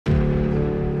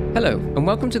Hello, and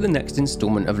welcome to the next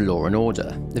installment of Law &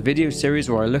 Order, the video series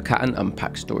where I look at and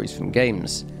unpack stories from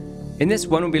games. In this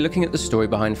one, we'll be looking at the story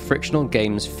behind Frictional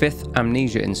Games' 5th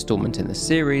Amnesia installment in the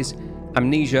series,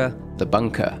 Amnesia: The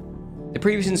Bunker. The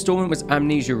previous installment was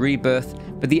Amnesia Rebirth,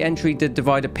 but the entry did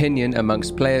divide opinion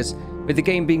amongst players, with the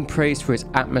game being praised for its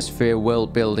atmosphere,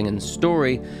 world building and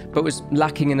story, but was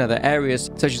lacking in other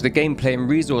areas such as the gameplay and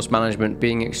resource management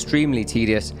being extremely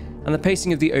tedious, and the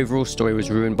pacing of the overall story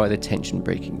was ruined by the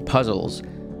tension-breaking puzzles.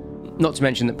 Not to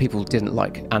mention that people didn't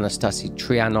like Anastasia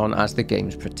Trianon as the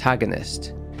game's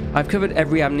protagonist. I've covered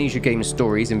every Amnesia game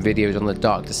stories in videos on the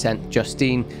Dark Descent,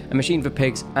 Justine, A Machine for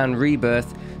Pigs and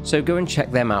Rebirth, so go and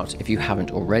check them out if you haven't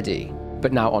already.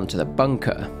 But now on to The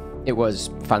Bunker. It was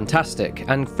fantastic,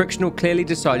 and Frictional clearly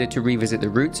decided to revisit the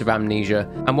roots of Amnesia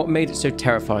and what made it so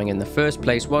terrifying in the first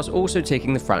place, whilst also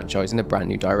taking the franchise in a brand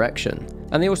new direction.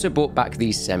 And they also brought back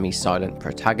the semi-silent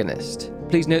protagonist.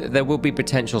 Please note that there will be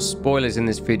potential spoilers in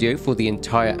this video for the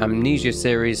entire Amnesia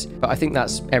series, but I think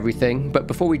that's everything. But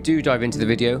before we do dive into the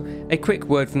video, a quick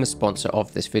word from the sponsor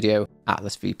of this video,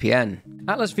 Atlas VPN.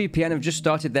 Atlas VPN have just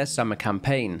started their summer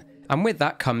campaign, and with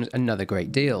that comes another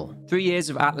great deal. 3 years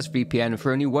of Atlas VPN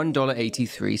for only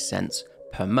 $1.83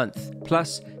 per month,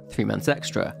 plus 3 months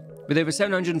extra. With over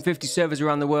 750 servers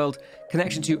around the world,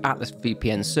 connection to Atlas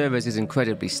VPN servers is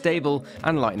incredibly stable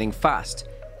and lightning fast,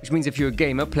 which means if you're a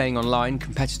gamer playing online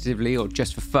competitively or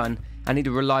just for fun and need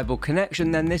a reliable connection,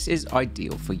 then this is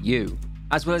ideal for you.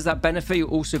 As well as that benefit, you'll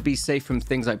also be safe from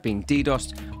things like being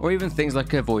DDoSed or even things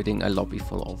like avoiding a lobby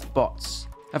full of bots.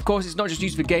 Of course, it's not just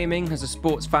used for gaming. As a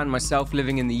sports fan myself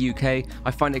living in the UK,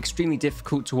 I find it extremely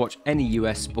difficult to watch any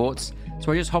US sports,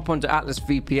 so I just hop onto Atlas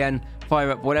VPN,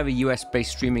 fire up whatever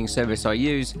US-based streaming service I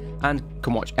use, and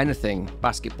can watch anything: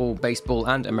 basketball, baseball,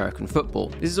 and American football.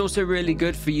 This is also really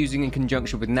good for using in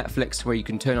conjunction with Netflix, where you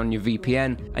can turn on your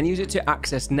VPN and use it to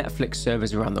access Netflix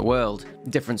servers around the world.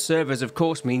 Different servers, of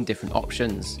course, mean different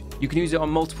options. You can use it on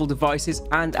multiple devices,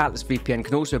 and Atlas VPN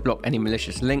can also block any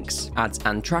malicious links, ads,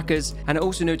 and trackers, and it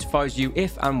also notifies you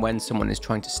if and when someone is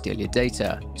trying to steal your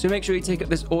data. So make sure you take up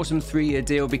this awesome 3-year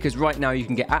deal, because right now you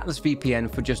can get Atlas VPN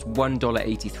for just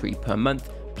 $1.83 per month,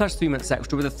 plus 3 months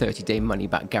extra with a 30-day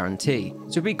money-back guarantee.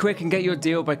 So be quick and get your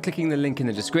deal by clicking the link in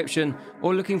the description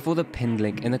or looking for the pinned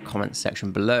link in the comments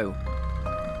section below.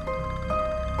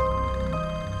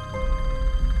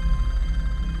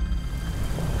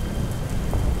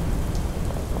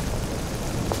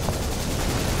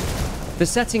 The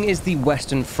setting is the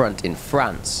Western Front in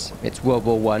France. It's World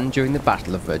War I during the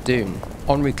Battle of Verdun.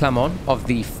 Henri Clermont of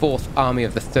the 4th Army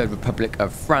of the Third Republic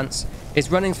of France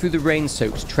is running through the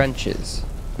rain-soaked trenches.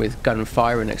 With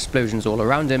gunfire and explosions all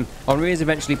around him, Henri is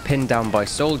eventually pinned down by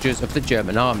soldiers of the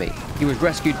German army. He was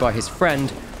rescued by his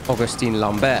friend, Augustin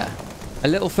Lambert. A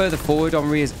little further forward,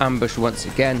 Henri is ambushed once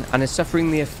again and is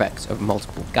suffering the effects of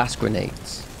multiple gas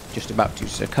grenades. Just about to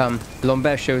succumb,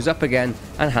 Lambert shows up again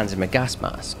and hands him a gas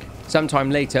mask.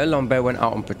 Sometime later, Lambert went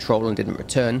out on patrol and didn't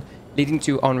return, leading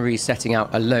to Henri setting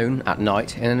out alone at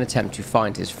night in an attempt to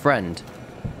find his friend.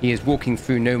 He is walking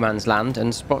through no man's land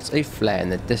and spots a flare in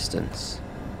the distance.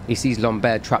 He sees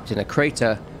Lambert trapped in a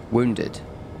crater, wounded.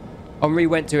 Henri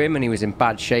went to him and he was in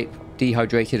bad shape,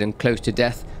 dehydrated and close to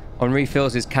death. Henri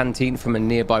fills his canteen from a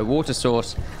nearby water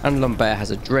source and Lambert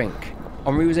has a drink.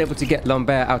 Henri was able to get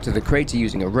Lambert out of the crater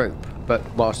using a rope, but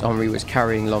whilst Henri was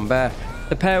carrying Lambert,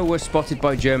 the pair were spotted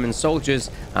by German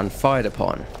soldiers and fired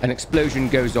upon. An explosion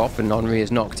goes off and Henri is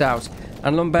knocked out,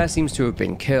 and Lambert seems to have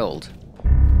been killed.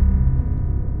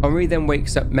 Henri then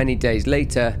wakes up many days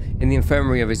later in the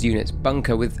infirmary of his unit's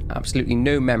bunker with absolutely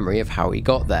no memory of how he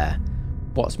got there.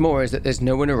 What's more is that there's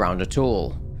no one around at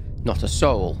all. Not a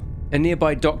soul. A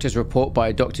nearby doctor's report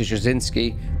by Dr.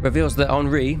 Jasinski reveals that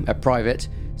Henri, a private,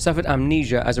 suffered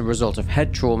amnesia as a result of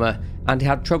head trauma, and he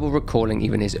had trouble recalling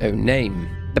even his own name.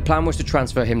 The plan was to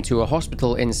transfer him to a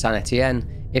hospital in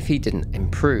Saint-Etienne if he didn't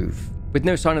improve. With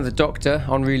no sign of the doctor,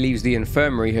 Henri leaves the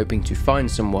infirmary hoping to find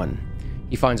someone.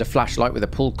 He finds a flashlight with a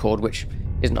pull cord, which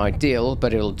isn't ideal,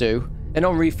 but it'll do. Then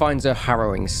Henri finds a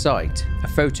harrowing sight, a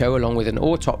photo along with an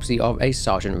autopsy of a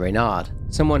Sergeant Reynard.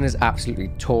 Someone has absolutely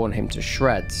torn him to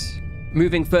shreds.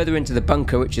 Moving further into the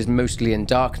bunker, which is mostly in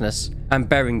darkness, and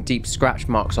bearing deep scratch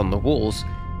marks on the walls,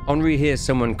 Henri hears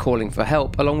someone calling for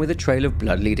help along with a trail of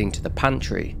blood leading to the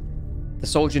pantry. The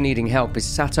soldier needing help is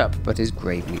sat up but is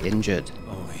gravely injured.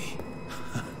 Henri.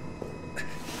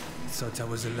 Thought I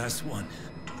was the last one.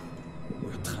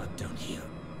 We're trapped down here.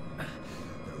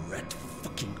 The rat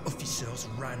fucking officers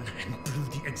ran and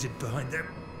blew the exit behind them.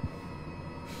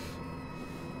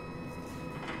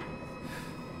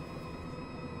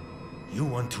 You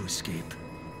want to escape?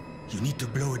 You need to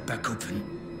blow it back open.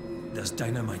 There's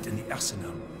dynamite in the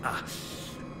arsenal.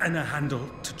 And a handle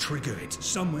to trigger it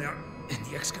somewhere in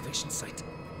the excavation site.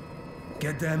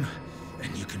 Get them,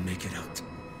 and you can make it out.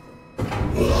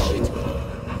 Shit.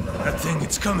 That thing,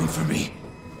 it's coming for me.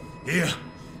 Here,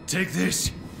 take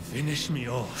this. Finish me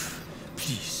off,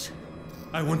 please.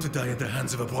 I want to die at the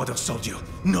hands of a brother soldier,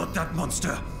 not that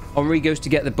monster. Henri goes to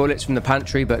get the bullets from the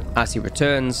pantry, but as he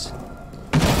returns,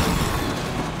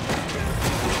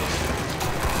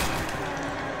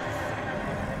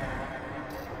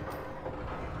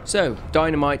 so,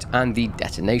 dynamite and the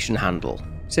detonation handle.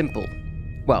 Simple.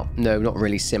 Well, no, not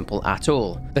really simple at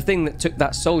all. The thing that took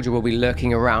that soldier will be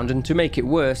lurking around, and to make it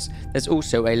worse, there's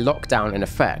also a lockdown in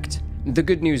effect. The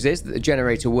good news is that the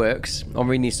generator works.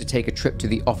 Henri needs to take a trip to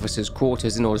the officers'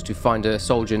 quarters in order to find a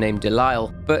soldier named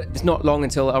Delisle, but it's not long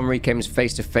until Henri comes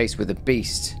face to face with a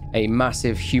beast, a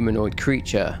massive humanoid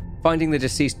creature. Finding the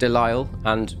deceased Delisle,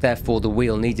 and therefore the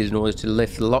wheel needed in order to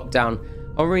lift the lockdown,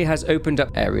 Henri has opened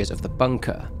up areas of the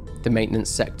bunker. The maintenance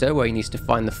sector, where he needs to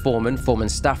find the Foreman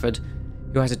Stafford,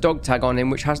 who has a dog tag on him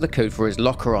which has the code for his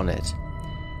locker on it.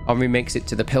 Henri makes it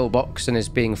to the pillbox and is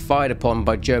being fired upon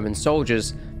by German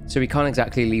soldiers, so he can't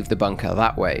exactly leave the bunker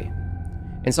that way.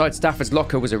 Inside Stafford's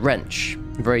locker was a wrench,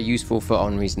 very useful for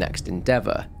Henri's next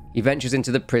endeavour. He ventures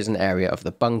into the prison area of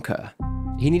the bunker.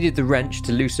 He needed the wrench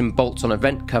to loosen bolts on a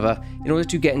vent cover in order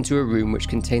to get into a room which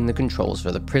contained the controls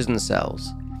for the prison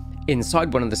cells.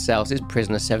 Inside one of the cells is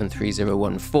prisoner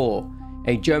 73014,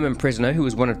 a German prisoner who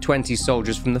was one of 20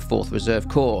 soldiers from the 4th Reserve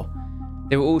Corps.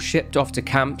 They were all shipped off to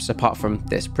camps apart from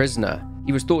this prisoner.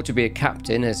 He was thought to be a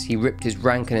captain as he ripped his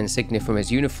rank and insignia from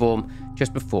his uniform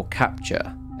just before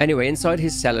capture. Anyway, inside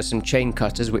his cell are some chain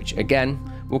cutters which, again,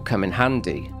 will come in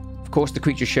handy. Of course, the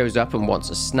creature shows up and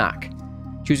wants a snack.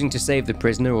 Choosing to save the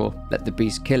prisoner or let the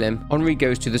beast kill him, Henri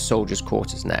goes to the soldiers'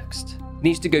 quarters next. He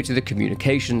needs to go to the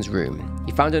communications room.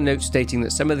 He found a note stating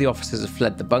that some of the officers have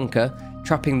fled the bunker,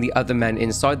 trapping the other men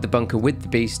inside the bunker with the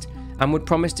beast, and would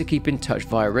promise to keep in touch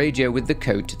via radio with the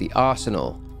code to the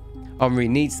arsenal. Henri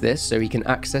needs this so he can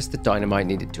access the dynamite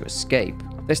needed to escape.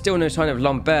 There's still no sign of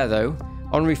Lambert though.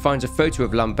 Henri finds a photo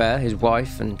of Lambert, his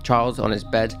wife and child on his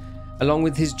bed, along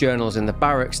with his journals in the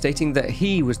barracks stating that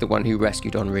he was the one who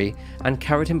rescued Henri and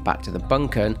carried him back to the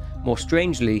bunker, and more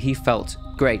strangely he felt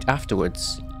great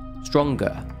afterwards.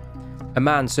 Stronger. A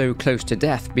man so close to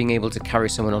death being able to carry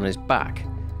someone on his back.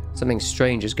 Something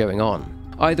strange is going on.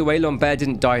 Either way, Lambert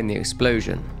didn't die in the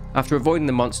explosion. After avoiding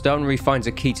the monster, Henri finds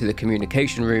a key to the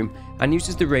communication room and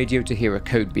uses the radio to hear a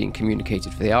code being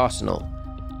communicated for the arsenal.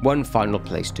 One final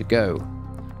place to go.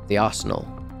 The arsenal.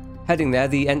 Heading there,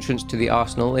 the entrance to the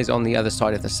arsenal is on the other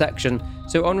side of the section,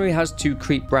 so Henri has to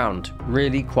creep round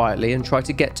really quietly and try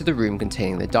to get to the room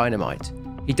containing the dynamite.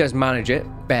 He does manage it,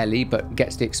 barely, but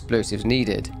gets the explosives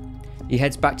needed. He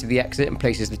heads back to the exit and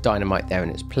places the dynamite there in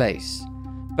its place.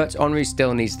 But Henri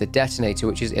still needs the detonator,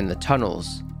 which is in the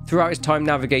tunnels. Throughout his time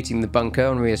navigating the bunker,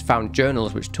 Henri has found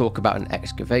journals which talk about an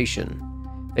excavation.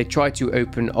 They try to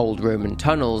open old Roman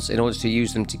tunnels in order to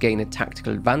use them to gain a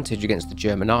tactical advantage against the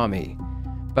German army.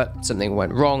 But something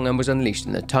went wrong and was unleashed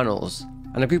in the tunnels,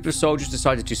 and a group of soldiers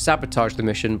decided to sabotage the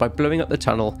mission by blowing up the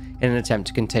tunnel in an attempt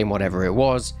to contain whatever it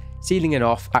was, sealing it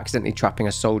off, accidentally trapping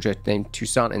a soldier named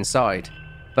Toussaint inside.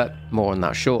 But more on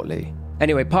that shortly.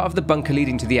 Anyway, part of the bunker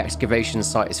leading to the excavation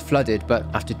site is flooded, but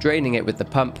after draining it with the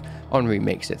pump, Henri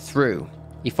makes it through.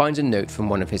 He finds a note from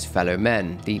one of his fellow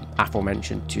men, the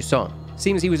aforementioned Toussaint.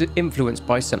 Seems he was influenced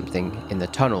by something in the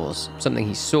tunnels, something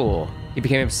he saw. He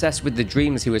became obsessed with the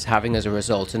dreams he was having as a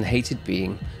result and hated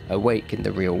being awake in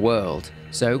the real world.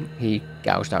 So he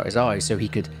gouged out his eyes so he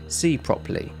could see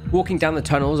properly. Walking down the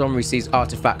tunnels, Henri sees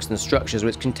artifacts and structures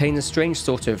which contain a strange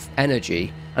sort of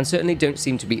energy and certainly don't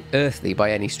seem to be earthly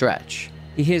by any stretch.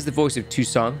 He hears the voice of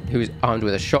Toussaint, who is armed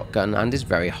with a shotgun and is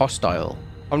very hostile.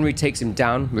 Henri takes him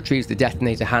down, retrieves the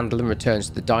detonator handle and returns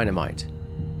to the dynamite.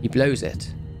 He blows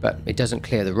it, but it doesn't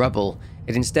clear the rubble.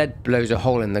 It instead blows a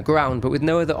hole in the ground, but with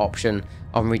no other option,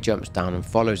 Henri jumps down and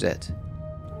follows it.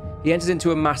 He enters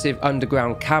into a massive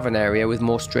underground cavern area with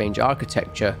more strange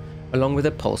architecture, along with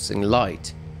a pulsing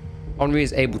light. Henri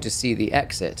is able to see the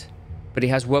exit, but he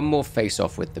has one more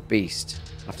face-off with the beast.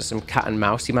 After some cat and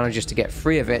mouse, he manages to get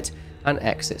free of it and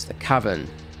exits the cavern.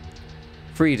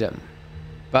 Freedom.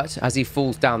 But as he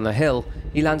falls down the hill,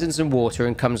 he lands in some water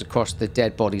and comes across the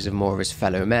dead bodies of more of his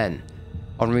fellow men.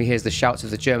 Henri hears the shouts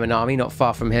of the German army not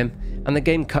far from him, and the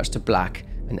game cuts to black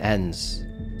and ends.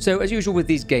 So, as usual with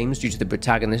these games, due to the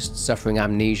protagonist suffering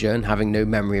amnesia and having no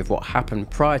memory of what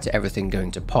happened prior to everything going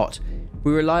to pot,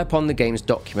 we rely upon the game's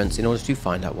documents in order to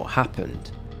find out what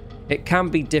happened. It can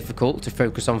be difficult to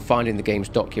focus on finding the game's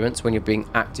documents when you're being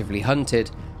actively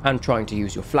hunted, and trying to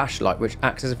use your flashlight, which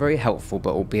acts as a very helpful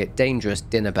but albeit dangerous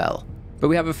dinner bell. But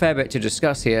we have a fair bit to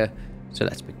discuss here, so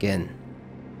let's begin.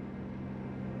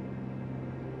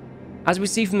 As we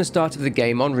see from the start of the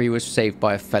game, Henri was saved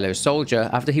by a fellow soldier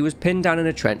after he was pinned down in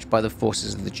a trench by the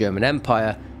forces of the German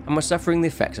Empire and was suffering the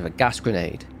effects of a gas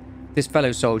grenade. This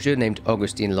fellow soldier, named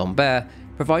Augustin Lambert,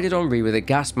 provided Henri with a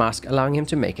gas mask, allowing him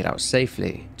to make it out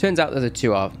safely. Turns out that the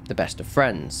two are the best of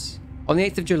friends. On the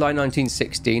 8th of July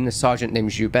 1916, a sergeant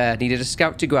named Joubert needed a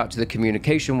scout to go out to the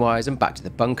communication wires and back to the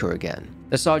bunker again.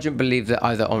 The sergeant believed that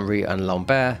either Henri and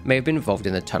Lambert may have been involved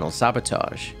in the tunnel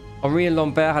sabotage. Henri and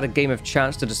Lambert had a game of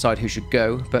chance to decide who should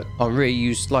go, but Henri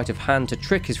used sleight of hand to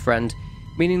trick his friend,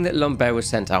 meaning that Lambert was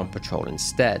sent out on patrol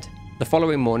instead. The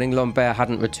following morning, Lambert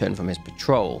hadn't returned from his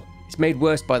patrol. It's made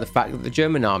worse by the fact that the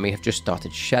German army have just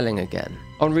started shelling again.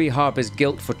 Henri harbours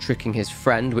guilt for tricking his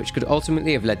friend, which could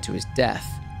ultimately have led to his death.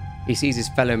 He sees his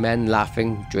fellow men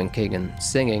laughing, drinking and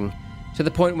singing, to the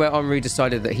point where Henri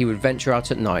decided that he would venture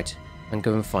out at night and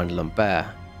go and find Lambert.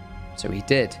 So he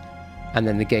did, and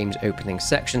then the game's opening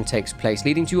section takes place,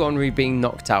 leading to Henri being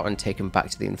knocked out and taken back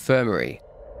to the infirmary.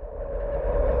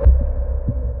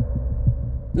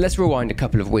 Let's rewind a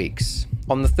couple of weeks.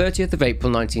 On the 30th of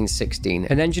April 1916,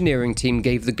 an engineering team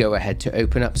gave the go-ahead to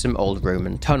open up some old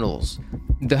Roman tunnels.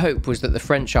 The hope was that the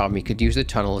French army could use the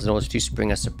tunnels in order to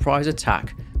spring a surprise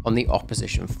attack on the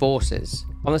opposition forces.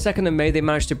 On the 2nd of May, they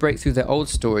managed to break through their old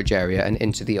storage area and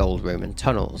into the old Roman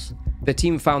tunnels. The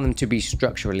team found them to be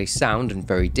structurally sound and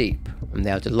very deep, and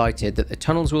they are delighted that the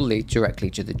tunnels will lead directly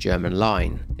to the German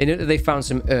line. They note that they found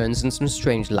some urns and some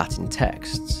strange Latin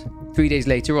texts. 3 days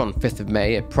later, on 5th of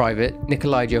May, a private,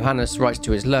 Nikolai Johannes, writes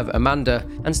to his love, Amanda,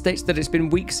 and states that it's been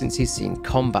weeks since he's seen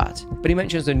combat, but he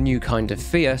mentions a new kind of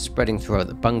fear spreading throughout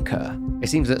the bunker. It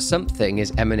seems that something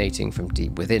is emanating from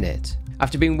deep within it.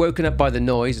 After being woken up by the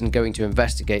noise and going to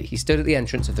investigate, he stood at the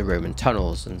entrance of the Roman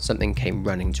tunnels, and something came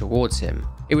running towards him.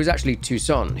 It was actually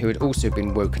Toussaint, who had also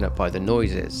been woken up by the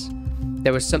noises.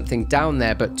 There was something down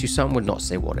there, but Toussaint would not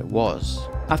say what it was.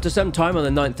 After some time, on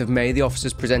the 9th of May, the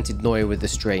officers presented Neuer with the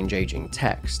strange aging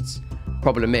texts.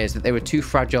 Problem is that they were too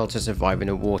fragile to survive in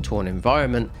a war-torn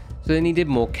environment, so they needed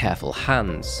more careful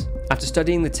hands. After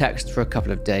studying the text for a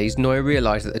couple of days, Neuer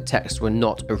realised that the texts were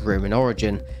not of Roman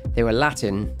origin. They were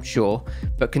Latin, sure,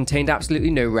 but contained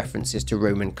absolutely no references to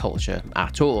Roman culture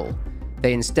at all.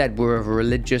 They instead were of a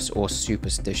religious or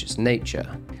superstitious nature.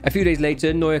 A few days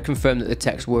later, Neuer confirmed that the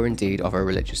texts were indeed of a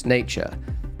religious nature,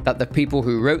 that the people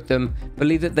who wrote them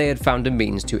believed that they had found a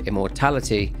means to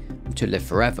immortality, to live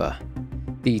forever.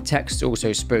 The texts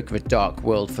also spoke of a dark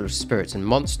world full of spirits and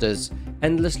monsters,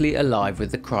 endlessly alive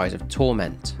with the cries of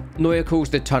torment. Neuer calls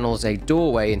the tunnels a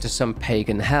doorway into some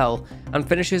pagan hell, and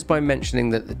finishes by mentioning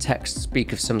that the texts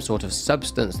speak of some sort of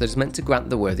substance that is meant to grant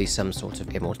the worthy some sort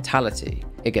of immortality.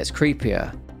 It gets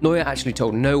creepier. Neuer actually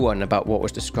told no one about what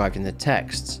was described in the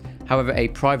texts. However, a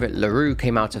private Leroux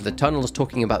came out of the tunnels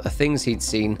talking about the things he'd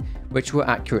seen, which were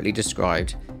accurately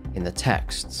described in the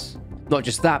texts. Not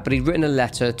just that, but he'd written a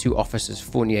letter to officers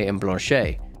Fournier and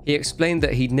Blanchet. He explained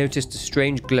that he'd noticed a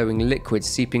strange glowing liquid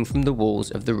seeping from the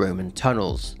walls of the Roman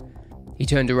tunnels. He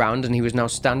turned around and he was now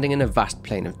standing in a vast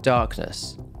plain of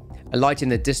darkness. A light in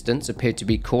the distance appeared to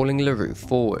be calling Leroux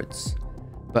forwards.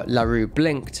 But Leroux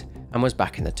blinked and was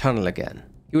back in the tunnel again.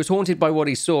 He was haunted by what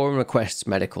he saw and requests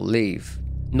medical leave.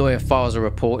 Neuer files a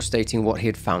report stating what he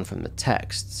had found from the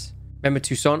texts. Remember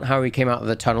Toussaint, how he came out of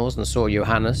the tunnels and saw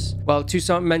Johannes? Well,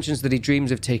 Toussaint mentions that he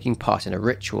dreams of taking part in a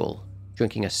ritual,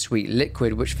 drinking a sweet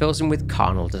liquid which fills him with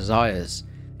carnal desires.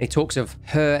 He talks of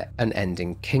her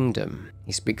unending kingdom.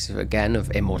 He speaks again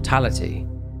of immortality.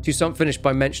 Toussaint finished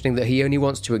by mentioning that he only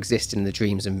wants to exist in the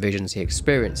dreams and visions he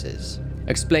experiences,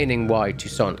 explaining why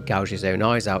Toussaint gouged his own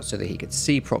eyes out so that he could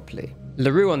see properly.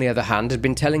 Leroux, on the other hand, had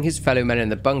been telling his fellow men in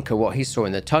the bunker what he saw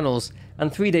in the tunnels,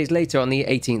 and 3 days later, on the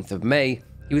 18th of May,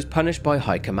 he was punished by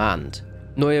high command.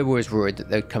 Neuer was worried that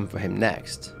they'd come for him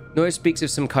next. Neuer speaks of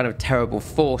some kind of terrible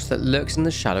force that lurks in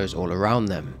the shadows all around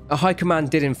them. A high command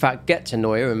did in fact get to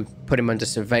Neuer and put him under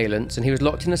surveillance, and he was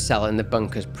locked in a cell in the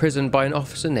bunker's prison by an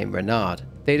officer named Renard.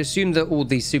 They had assumed that all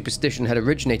the superstition had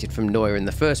originated from Neuer in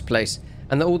the first place,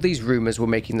 and that all these rumours were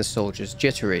making the soldiers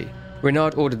jittery.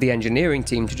 Renard ordered the engineering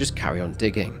team to just carry on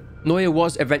digging. Neuer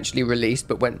was eventually released,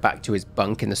 but went back to his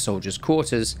bunk in the soldiers'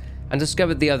 quarters and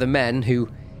discovered the other men, who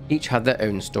each had their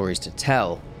own stories to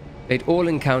tell. They'd all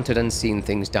encountered and seen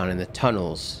things down in the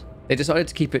tunnels. They decided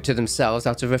to keep it to themselves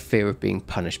out of a fear of being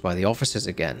punished by the officers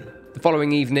again. The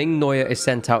following evening, Neuer is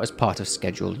sent out as part of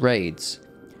scheduled raids.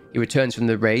 He returns from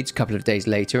the raids a couple of days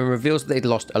later and reveals that they'd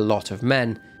lost a lot of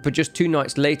men, but just 2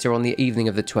 nights later, on the evening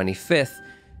of the 25th,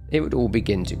 it would all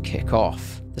begin to kick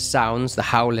off. The sounds, the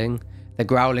howling, the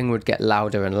growling would get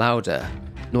louder and louder.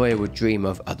 Neuer would dream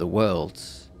of other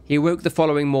worlds. He awoke the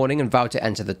following morning and vowed to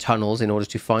enter the tunnels in order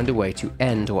to find a way to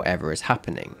end whatever is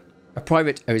happening. A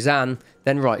private Ozan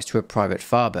then writes to a private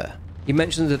Faber. He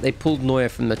mentions that they pulled Neuer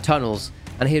from the tunnels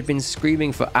and he had been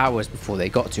screaming for hours before they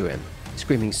got to him,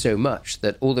 screaming so much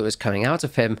that all that was coming out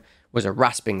of him was a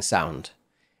rasping sound.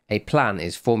 A plan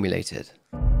is formulated.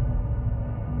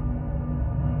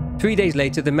 3 days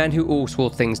later, the men who all saw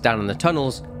things down in the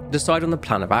tunnels decide on the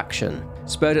plan of action.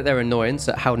 Spurred at their annoyance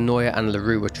at how Neuer and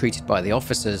Leroux were treated by the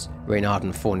officers, Reynard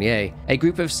and Fournier, a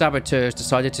group of saboteurs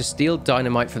decided to steal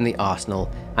dynamite from the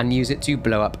arsenal and use it to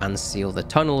blow up and seal the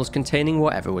tunnels containing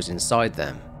whatever was inside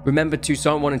them. Remember,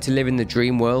 Toussaint wanted to live in the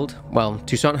dream world? Well,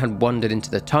 Toussaint had wandered into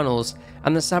the tunnels,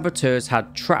 and the saboteurs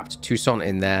had trapped Toussaint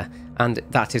in there, and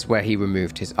that is where he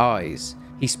removed his eyes.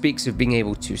 He speaks of being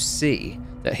able to see,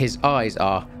 that his eyes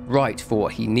are right for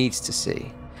what he needs to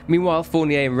see. Meanwhile,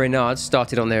 Fournier and Reynard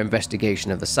started on their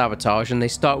investigation of the sabotage, and they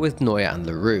start with Neuer and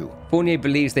Leroux. Fournier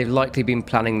believes they've likely been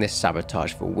planning this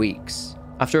sabotage for weeks.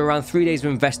 After around 3 days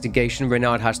of investigation,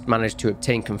 Reynard has managed to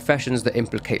obtain confessions that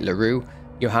implicate Leroux,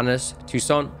 Johannes,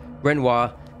 Toussaint,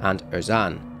 Renoir, and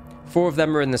Ozan. 4 of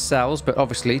them are in the cells, but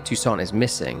obviously Toussaint is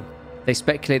missing. They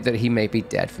speculate that he may be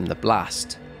dead from the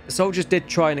blast. The soldiers did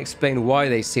try and explain why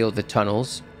they sealed the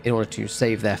tunnels, in order to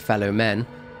save their fellow men,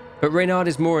 but Reynard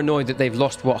is more annoyed that they've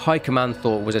lost what High Command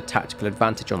thought was a tactical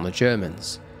advantage on the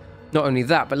Germans. Not only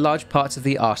that, but large parts of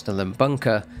the arsenal and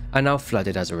bunker are now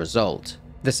flooded as a result.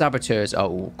 The saboteurs are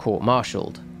all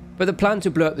court-martialed. But the plan to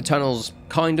blow up the tunnels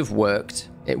kind of worked.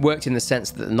 It worked in the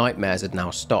sense that the nightmares had now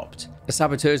stopped. The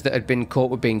saboteurs that had been caught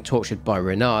were being tortured by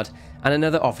Reynard and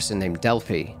another officer named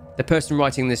Delpy. The person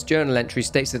writing this journal entry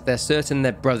states that they're certain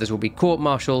their brothers will be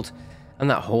court-martialed, and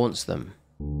that haunts them.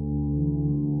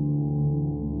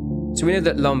 So we know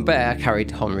that Lambert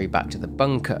carried Henri back to the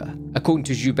bunker. According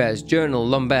to Joubert's journal,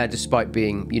 Lambert, despite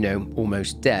being,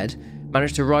 almost dead,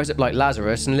 managed to rise up like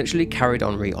Lazarus and literally carried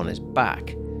Henri on his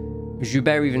back.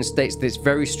 Joubert even states that it's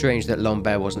very strange that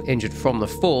Lambert wasn't injured from the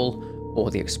fall or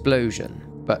the explosion,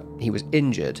 but he was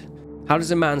injured. How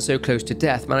does a man so close to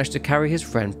death manage to carry his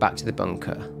friend back to the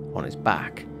bunker on his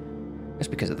back? It's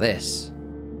because of this.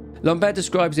 Lambert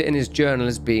describes it in his journal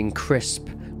as being crisp,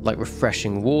 like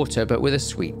refreshing water, but with a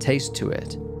sweet taste to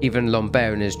it. Even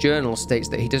Lambert in his journal states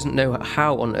that he doesn't know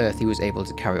how on earth he was able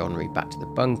to carry Henri back to the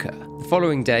bunker. The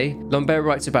following day, Lambert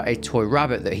writes about a toy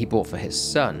rabbit that he bought for his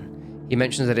son. He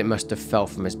mentions that it must have fell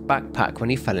from his backpack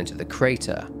when he fell into the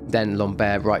crater. Then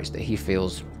Lambert writes that he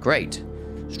feels great,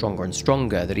 stronger and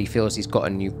stronger, that he feels he's got a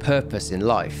new purpose in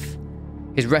life.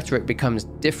 His rhetoric becomes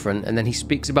different, and then he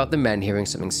speaks about the men hearing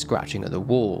something scratching at the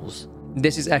walls.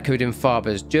 This is echoed in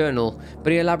Faber's journal,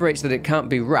 but he elaborates that it can't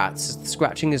be rats as the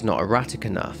scratching is not erratic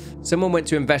enough. Someone went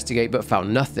to investigate but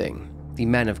found nothing. The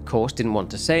men, of course, didn't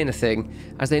want to say anything,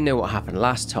 as they know what happened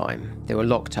last time. They were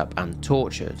locked up and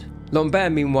tortured.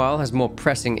 Lambert, meanwhile, has more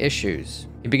pressing issues.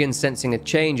 He begins sensing a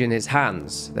change in his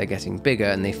hands. They're getting bigger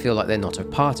and they feel like they're not a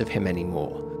part of him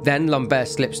anymore. Then Lambert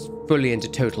slips fully into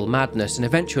total madness, and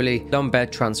eventually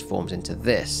Lambert transforms into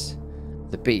this,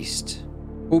 the Beast.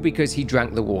 All because he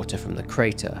drank the water from the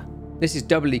crater. This is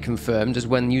doubly confirmed as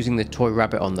when using the toy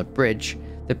rabbit on the bridge,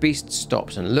 the Beast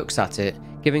stops and looks at it,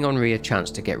 giving Henri a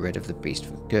chance to get rid of the Beast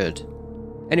for good.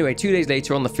 Anyway, 2 days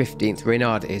later on the 15th,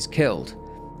 Reynard is killed.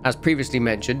 As previously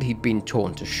mentioned, he'd been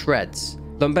torn to shreds.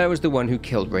 Lambert was the one who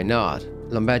killed Reynard.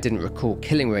 Lambert didn't recall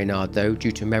killing Reynard though,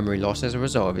 due to memory loss as a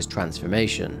result of his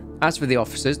transformation. As for the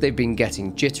officers, they've been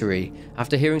getting jittery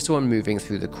after hearing someone moving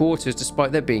through the quarters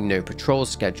despite there being no patrols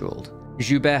scheduled.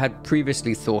 Joubert had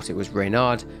previously thought it was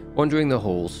Reynard, wandering the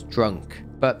halls drunk.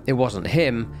 But it wasn't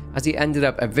him, as he ended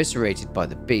up eviscerated by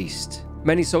the Beast.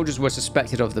 Many soldiers were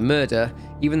suspected of the murder,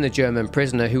 even the German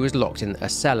prisoner who was locked in a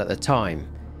cell at the time.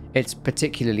 It's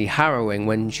particularly harrowing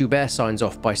when Joubert signs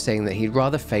off by saying that he'd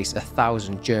rather face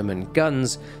 1,000 German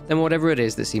guns than whatever it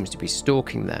is that seems to be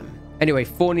stalking them. Anyway,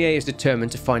 Fournier is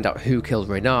determined to find out who killed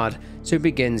Reynard, so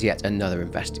begins yet another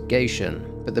investigation.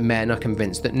 But the men are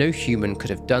convinced that no human could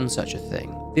have done such a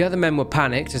thing. The other men were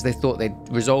panicked as they thought they'd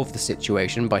resolved the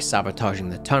situation by sabotaging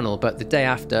the tunnel, but the day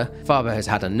after, Faber has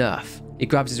had enough. He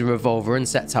grabs his revolver and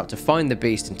sets out to find the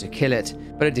Beast and to kill it,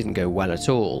 but it didn't go well at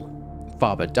all.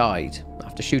 Faber died.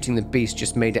 After shooting the Beast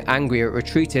just made it angrier, it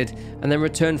retreated and then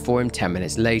returned for him 10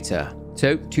 minutes later.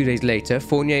 So, 2 days later,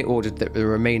 Fournier ordered that the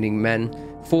remaining men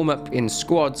form up in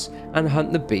squads and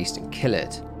hunt the Beast and kill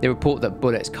it. They report that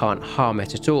bullets can't harm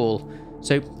it at all,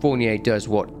 so Fournier does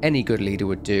what any good leader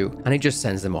would do, and he just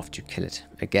sends them off to kill it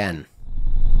again.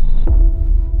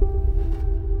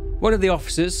 One of the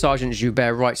officers, Sergeant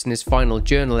Joubert, writes in his final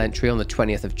journal entry on the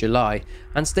 20th of July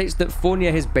and states that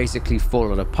Fournier has basically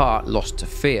fallen apart, lost to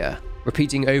fear,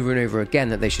 repeating over and over again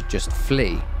that they should just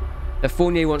flee. That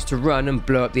Fournier wants to run and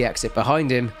blow up the exit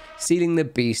behind him, sealing the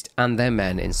beast and their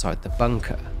men inside the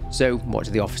bunker. So what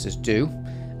do the officers do?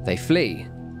 They flee,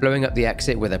 blowing up the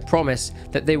exit with a promise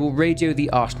that they will radio the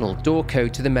arsenal door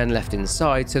code to the men left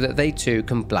inside so that they too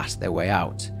can blast their way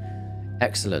out.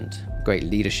 Excellent. Great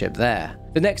leadership there.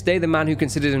 The next day, the man who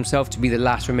considered himself to be the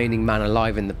last remaining man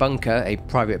alive in the bunker, a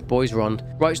Private Boisrond,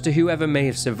 writes to whoever may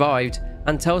have survived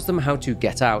and tells them how to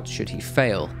get out should he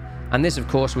fail. And this, of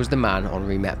course, was the man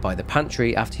Henri met by the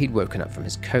pantry after he'd woken up from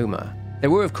his coma. There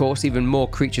were, of course, even more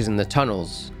creatures in the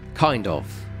tunnels. Kind of.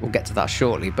 We'll get to that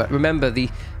shortly, but remember, the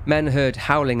men heard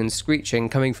howling and screeching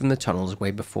coming from the tunnels way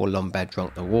before Lambert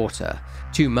drank the water,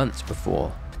 2 months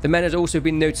before. The men had also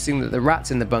been noticing that the rats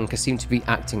in the bunker seemed to be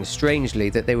acting strangely,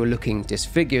 that they were looking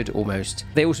disfigured almost.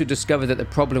 They also discovered that the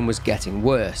problem was getting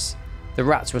worse. The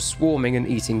rats were swarming and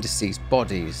eating deceased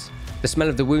bodies. The smell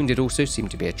of the wounded also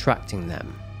seemed to be attracting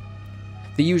them.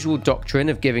 The usual doctrine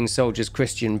of giving soldiers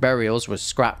Christian burials was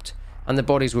scrapped, and the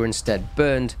bodies were instead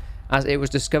burned, as it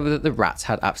was discovered that the rats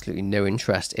had absolutely no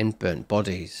interest in burnt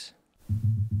bodies.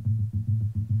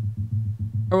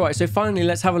 Alright, so finally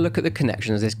let's have a look at the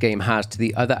connections this game has to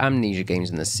the other Amnesia games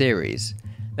in the series.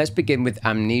 Let's begin with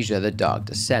Amnesia: The Dark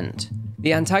Descent.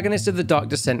 The antagonist of The Dark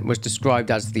Descent was described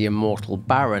as the Immortal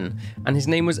Baron, and his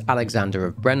name was Alexander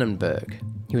of Brennenburg.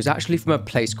 He was actually from a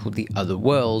place called the Other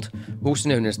World, also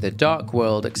known as the Dark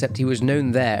World, except he was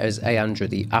known there as Eandra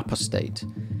the Apostate.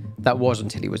 That was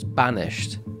until he was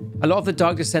banished. A lot of the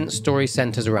Dark Descent story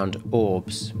centers around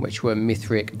orbs, which were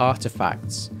Mithric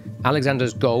artifacts.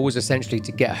 Alexander's goal was essentially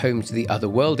to get home to the Other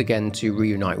World again to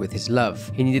reunite with his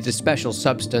love. He needed a special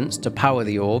substance to power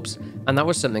the orbs, and that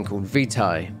was something called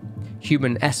Vitae.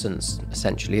 Human essence,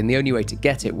 essentially, and the only way to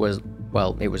get it was,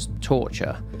 well, it was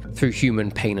torture, through human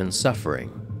pain and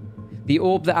suffering. The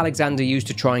orb that Alexander used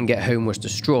to try and get home was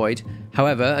destroyed.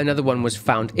 However, another one was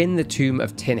found in the tomb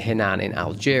of Tin Hinan in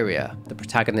Algeria. The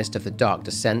protagonist of The Dark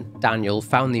Descent, Daniel,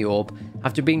 found the orb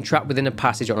after being trapped within a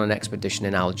passage on an expedition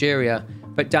in Algeria,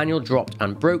 but Daniel dropped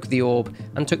and broke the orb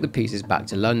and took the pieces back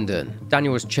to London.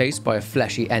 Daniel was chased by a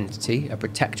fleshy entity, a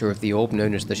protector of the orb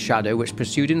known as the Shadow, which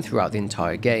pursued him throughout the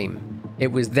entire game.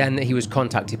 It was then that he was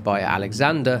contacted by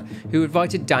Alexander, who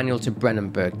invited Daniel to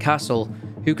Brennenburg Castle,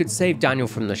 who could save Daniel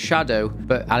from the Shadow,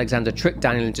 but Alexander tricked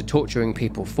Daniel into torturing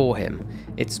people for him.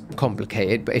 It's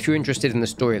complicated, but if you're interested in the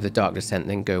story of The Dark Descent,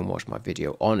 then go and watch my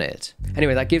video on it.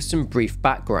 Anyway, that gives some brief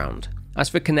background. As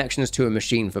for connections to A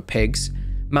Machine for Pigs,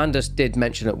 Mandus did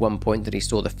mention at one point that he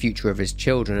saw the future of his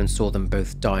children and saw them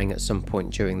both dying at some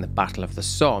point during the Battle of the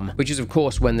Somme, which is of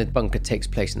course when the bunker takes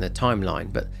place in the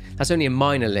timeline, but that's only a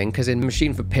minor link, as in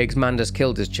Machine for Pigs, Mandus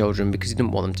killed his children because he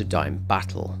didn't want them to die in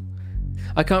battle.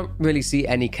 I can't really see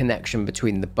any connection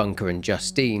between the bunker and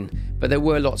Justine, but there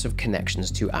were lots of connections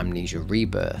to Amnesia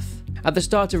Rebirth. At the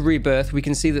start of Rebirth, we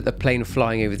can see that the plane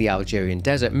flying over the Algerian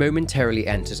desert momentarily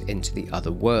enters into the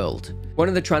Other World. One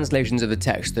of the translations of the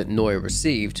text that Noya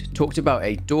received talked about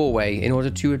a doorway in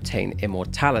order to obtain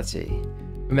immortality.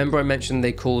 Remember I mentioned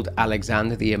they called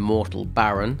Alexander the Immortal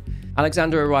Baron?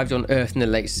 Alexander arrived on Earth in the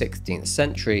late 16th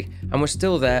century and was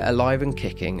still there alive and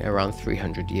kicking around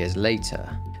 300 years later.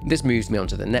 This moves me on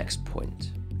to the next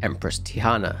point, Empress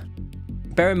Tihanna.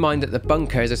 Bear in mind that the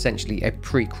bunker is essentially a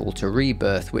prequel to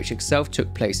Rebirth, which itself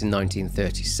took place in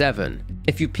 1937.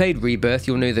 If you played Rebirth,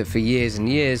 you'll know that for years and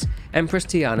years, Empress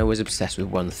Tihanna was obsessed with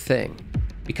one thing,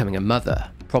 becoming a mother.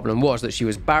 Problem was that she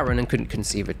was barren and couldn't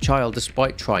conceive a child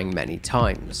despite trying many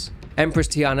times. Empress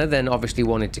Tihanna then obviously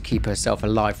wanted to keep herself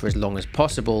alive for as long as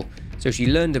possible, so she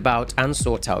learned about and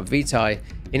sought out Vitae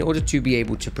in order to be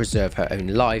able to preserve her own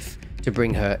life, to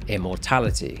bring her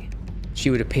immortality.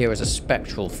 She would appear as a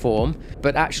spectral form,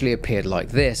 but actually appeared like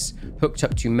this, hooked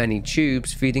up to many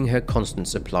tubes feeding her constant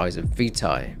supplies of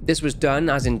Vitae. This was done,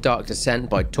 as in Dark Descent,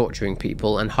 by torturing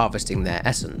people and harvesting their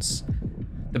essence.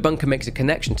 The bunker makes a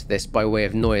connection to this by way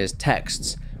of Noya's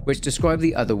texts, which describe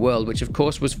the Other World, which of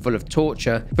course was full of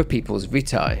torture for people's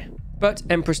Vitae. But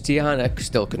Empress Tihanna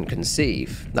still couldn't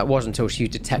conceive. That was until she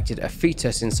detected a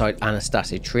fetus inside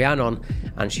Anastasia Trianon,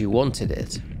 and she wanted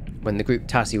it. When the group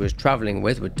Tassi was travelling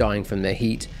with were dying from the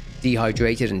heat,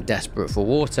 dehydrated and desperate for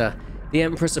water, the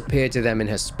Empress appeared to them in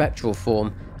her spectral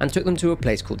form and took them to a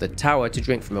place called the Tower to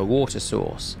drink from a water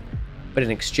source. But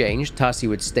in exchange, Tassi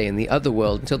would stay in the Other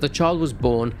World until the child was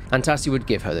born, and Tassi would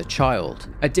give her the child.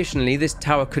 Additionally, this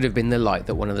tower could have been the light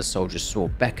that one of the soldiers saw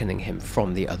beckoning him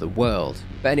from the Other World.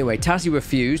 But anyway, Tassi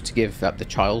refused to give up the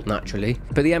child, naturally,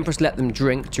 but the Empress let them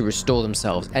drink to restore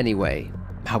themselves anyway.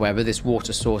 However, this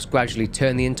water source gradually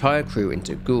turned the entire crew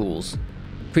into ghouls,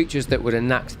 creatures that would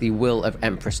enact the will of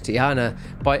Empress Tiana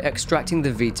by extracting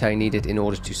the vitae needed in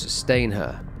order to sustain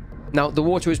her. Now, the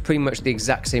water is pretty much the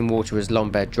exact same water as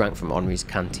Lambert drank from Henri's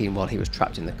canteen while he was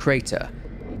trapped in the crater,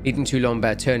 leading to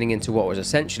Lambert turning into what was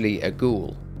essentially a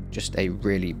ghoul, just a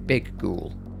really big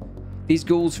ghoul. These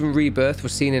ghouls from Rebirth were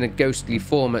seen in a ghostly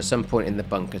form at some point in the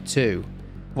bunker too.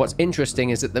 What's interesting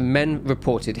is that the men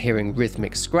reported hearing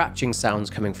rhythmic scratching sounds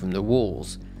coming from the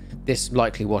walls. This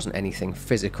likely wasn't anything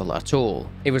physical at all.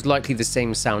 It was likely the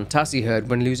same sound Tassie heard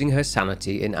when losing her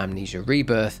sanity in Amnesia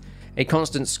Rebirth, a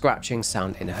constant scratching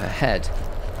sound in her head.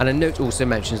 And a note also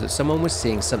mentions that someone was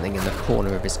seeing something in the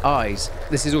corner of his eyes.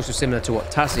 This is also similar to what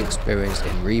Tassie experienced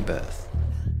in Rebirth.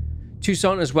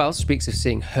 Toussaint as well speaks of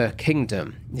seeing her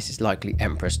kingdom. This is likely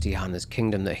Empress Tiana's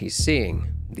kingdom that he's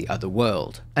seeing, the other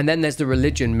world. And then there's the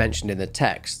religion mentioned in the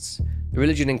texts. The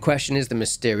religion in question is the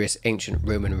mysterious ancient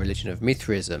Roman religion of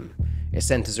Mithraism. It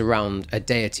centers around a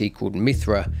deity called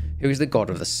Mithra, who is the god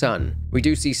of the sun. We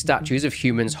do see statues of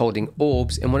humans holding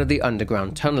orbs in one of the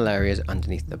underground tunnel areas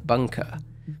underneath the bunker.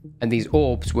 And these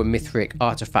orbs were Mithric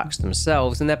artifacts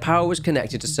themselves, and their power was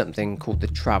connected to something called the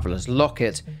Traveller's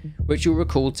Locket, which you'll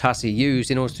recall Tassie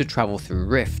used in order to travel through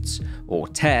rifts, or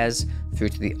tears, through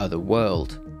to the other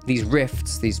world. These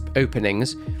rifts, these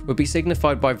openings, would be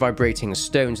signified by vibrating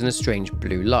stones and a strange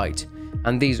blue light,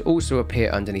 and these also appear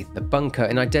underneath the bunker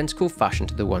in identical fashion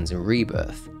to the ones in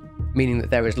Rebirth, meaning that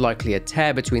there is likely a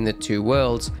tear between the two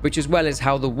worlds, which, as well as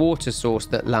how the water source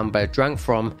that Lambert drank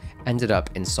from ended up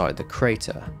inside the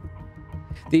crater.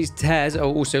 These tears are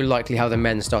also likely how the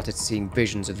men started seeing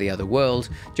visions of the other world,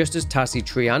 just as Tassie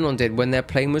Trianon did when their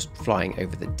plane was flying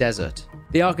over the desert.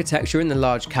 The architecture in the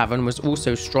large cavern was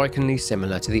also strikingly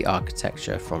similar to the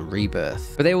architecture from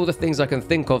Rebirth. But they're all the things I can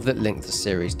think of that link the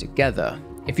series together.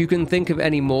 If you can think of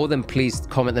any more, then please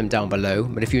comment them down below.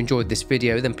 But if you enjoyed this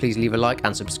video, then please leave a like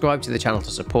and subscribe to the channel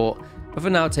to support. But for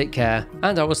now, take care,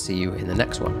 and I will see you in the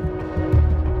next one.